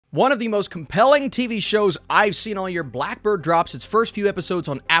One of the most compelling TV shows I've seen all year, Blackbird, drops its first few episodes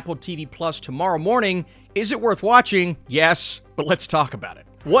on Apple TV Plus tomorrow morning. Is it worth watching? Yes, but let's talk about it.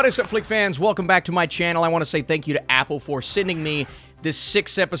 What is up, Flick fans? Welcome back to my channel. I want to say thank you to Apple for sending me this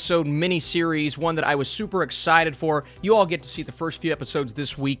 6-episode mini-series, one that I was super excited for. You all get to see the first few episodes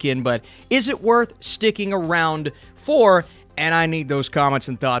this weekend, but is it worth sticking around for? And I need those comments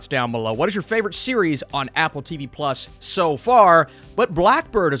and thoughts down below. What is your favorite series on Apple TV Plus so far? But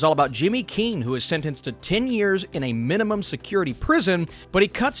Blackbird is all about Jimmy Keene, who is sentenced to 10 years in a minimum security prison, but he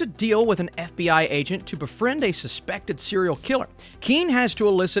cuts a deal with an FBI agent to befriend a suspected serial killer. Keene has to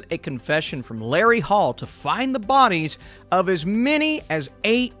elicit a confession from Larry Hall to find the bodies of as many as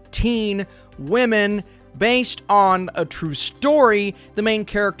 18 women, based on a true story. The main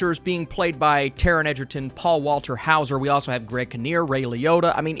characters being played by Taron, Egerton, Paul Walter Hauser. We also have Greg Kinnear, Ray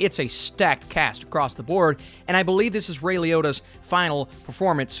Liotta. I mean, it's a stacked cast across the board, and I believe this is Ray Liotta's final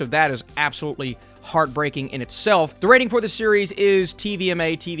performance, so that is absolutely heartbreaking in itself. The rating for the series is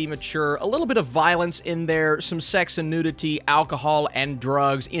TVMA, TV mature, a little bit of violence in there, some sex and nudity, alcohol and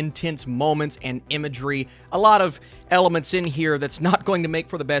drugs, intense moments and imagery, a lot of elements in here that's not going to make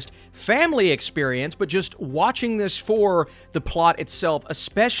for the best family experience, but just watching this for the plot itself,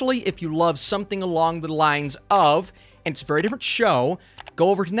 especially if you love something along the lines of, and it's a very different show, go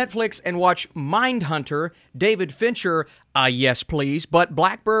over to Netflix and watch Mindhunter, David Fincher, yes please, but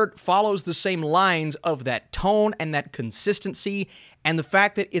Blackbird follows the same lines of that tone and that consistency, and the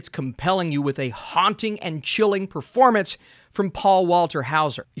fact that it's compelling you with a haunting and chilling performance from Paul Walter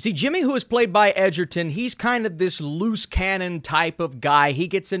Hauser. You see, Jimmy, who is played by Egerton, he's kind of this loose cannon type of guy. He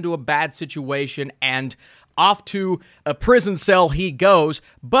gets into a bad situation and off to a prison cell he goes,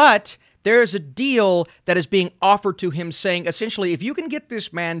 but there's a deal that is being offered to him saying, essentially, if you can get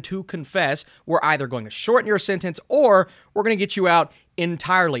this man to confess, we're either going to shorten your sentence or we're going to get you out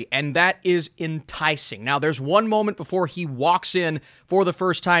entirely, and that is enticing. Now, there's one moment before he walks in for the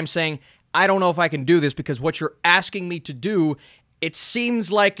first time saying, I don't know if I can do this because what you're asking me to do, it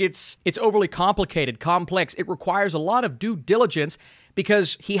seems like it's overly complicated, complex. It requires a lot of due diligence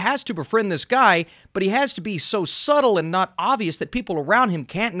because he has to befriend this guy, but he has to be so subtle and not obvious that people around him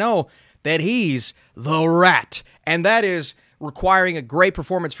can't know that he's the rat. And that is requiring a great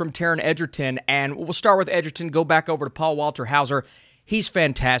performance from Taron Egerton. And we'll start with Egerton, go back over to Paul Walter Hauser. He's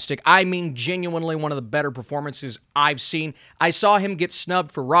fantastic. I mean, genuinely one of the better performances I've seen. I saw him get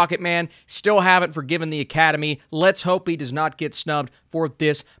snubbed for Rocketman. Still haven't forgiven the Academy. Let's hope he does not get snubbed for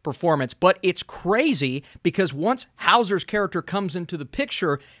this performance. But it's crazy because once Hauser's character comes into the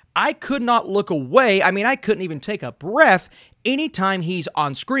picture, I could not look away. I mean, I couldn't even take a breath anytime he's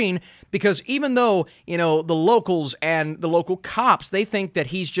on screen, because even though, you know, the locals and the local cops, they think that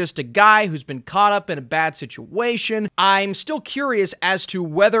he's just a guy who's been caught up in a bad situation, I'm still curious as to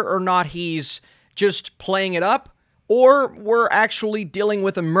whether or not he's just playing it up or we're actually dealing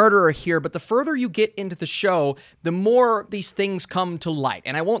with a murderer here. But the further you get into the show, the more these things come to light.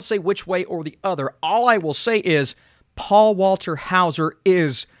 And I won't say which way or the other. All I will say is Paul Walter Hauser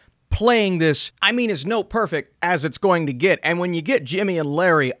is playing this, I mean, as no perfect as it's going to get. And when you get Jimmy and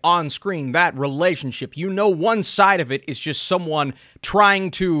Larry on screen, that relationship, you know one side of it is just someone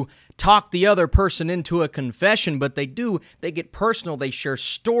trying to talk the other person into a confession, but they get personal, they share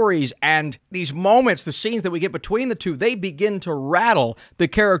stories, and these moments, the scenes that we get between the two, they begin to rattle the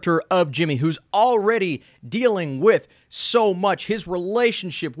character of Jimmy, who's already dealing with so much. His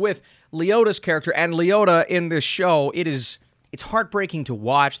relationship with Liotta's character, and Liotta in this show, it's heartbreaking to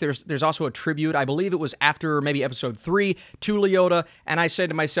watch. There's also a tribute, I believe it was after maybe episode 3, to Liotta, and I said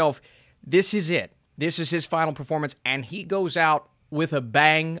to myself, this is it. This is his final performance, and he goes out with a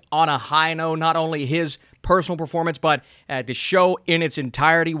bang on a high note. Not only his personal performance, but the show in its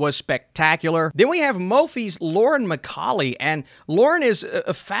entirety was spectacular. Then we have Mophie's Lauren McCauley, and Lauren is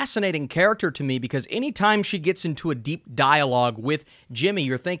a fascinating character to me because anytime she gets into a deep dialogue with Jimmy,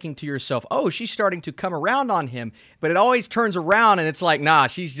 you're thinking to yourself, oh, she's starting to come around on him, but it always turns around and it's like, nah,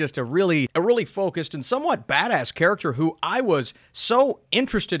 she's just a really focused and somewhat badass character who I was so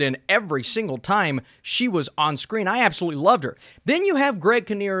interested in every single time she was on screen. I absolutely loved her. Then you have Greg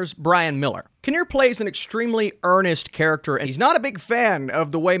Kinnear's Brian Miller. Kinnear plays an extremely earnest character, and he's not a big fan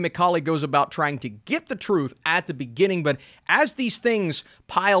of the way McCauley goes about trying to get the truth at the beginning, but as these things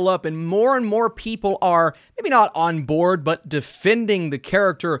pile up and more people are maybe not on board, but defending the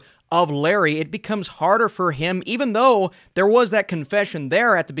character of Larry, it becomes harder for him, even though there was that confession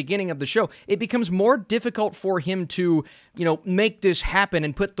there at the beginning of the show, it becomes more difficult for him to, you know, make this happen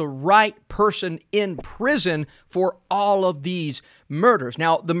and put the right person in prison for all of these murders.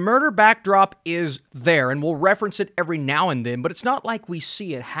 Now, the murder backdrop is there, and we'll reference it every now and then, but it's not like we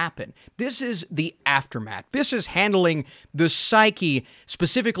see it happen. This is the aftermath. This is handling the psyche,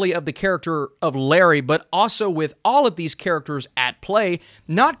 specifically of the character of Larry, but also with all of these characters at play,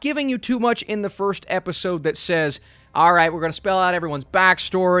 not giving you too much in the first episode that says, all right, we're going to spell out everyone's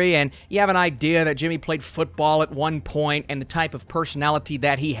backstory, and you have an idea that Jimmy played football at one point and the type of personality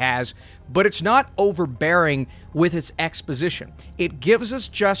that he has, but it's not overbearing with its exposition. It gives us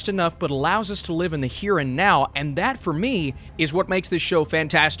just enough, but allows us to live in the here and now, and that, for me, is what makes this show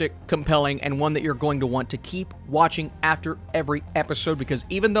fantastic, compelling, and one that you're going to want to keep watching after every episode, because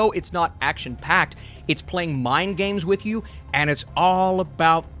even though it's not action-packed, it's playing mind games with you, and it's all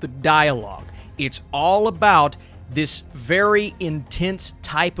about the dialogue. It's all about this very intense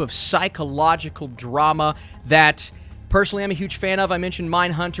type of psychological drama that, personally, I'm a huge fan of. I mentioned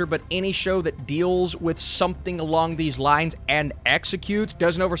Mindhunter, but any show that deals with something along these lines and executes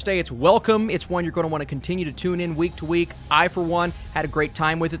doesn't overstay its welcome. It's one you're going to want to continue to tune in week to week. I, for one, had a great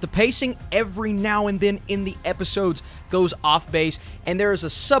time with it. The pacing every now and then in the episodes goes off base, and there is a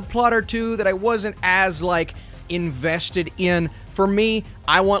subplot or two that I wasn't as, invested in. For me,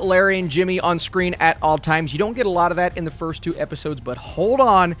 I want Larry and Jimmy on screen at all times. You don't get a lot of that in the first 2 episodes, but hold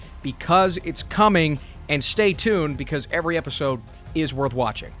on, because it's coming, and stay tuned, because every episode is worth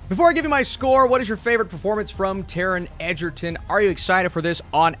watching. Before I give you my score, what is your favorite performance from Taron Egerton? Are you excited for this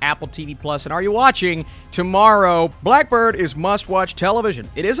on Apple TV Plus? And are you watching tomorrow? Blackbird is must-watch television.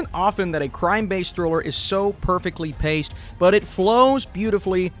 It isn't often that a crime-based thriller is so perfectly paced, but it flows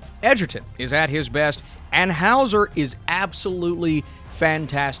beautifully. Egerton is at his best, and Hauser is absolutely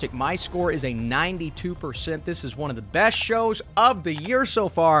fantastic. My score is a 92%. This is one of the best shows of the year so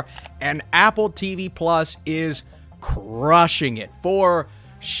far, and Apple TV Plus is crushing it for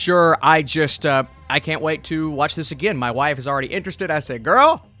sure. I can't wait to watch this again. My wife is already interested. I said,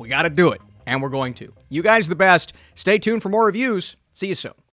 girl, we got to do it, and we're going to. You guys are the best. Stay tuned for more reviews. See you soon.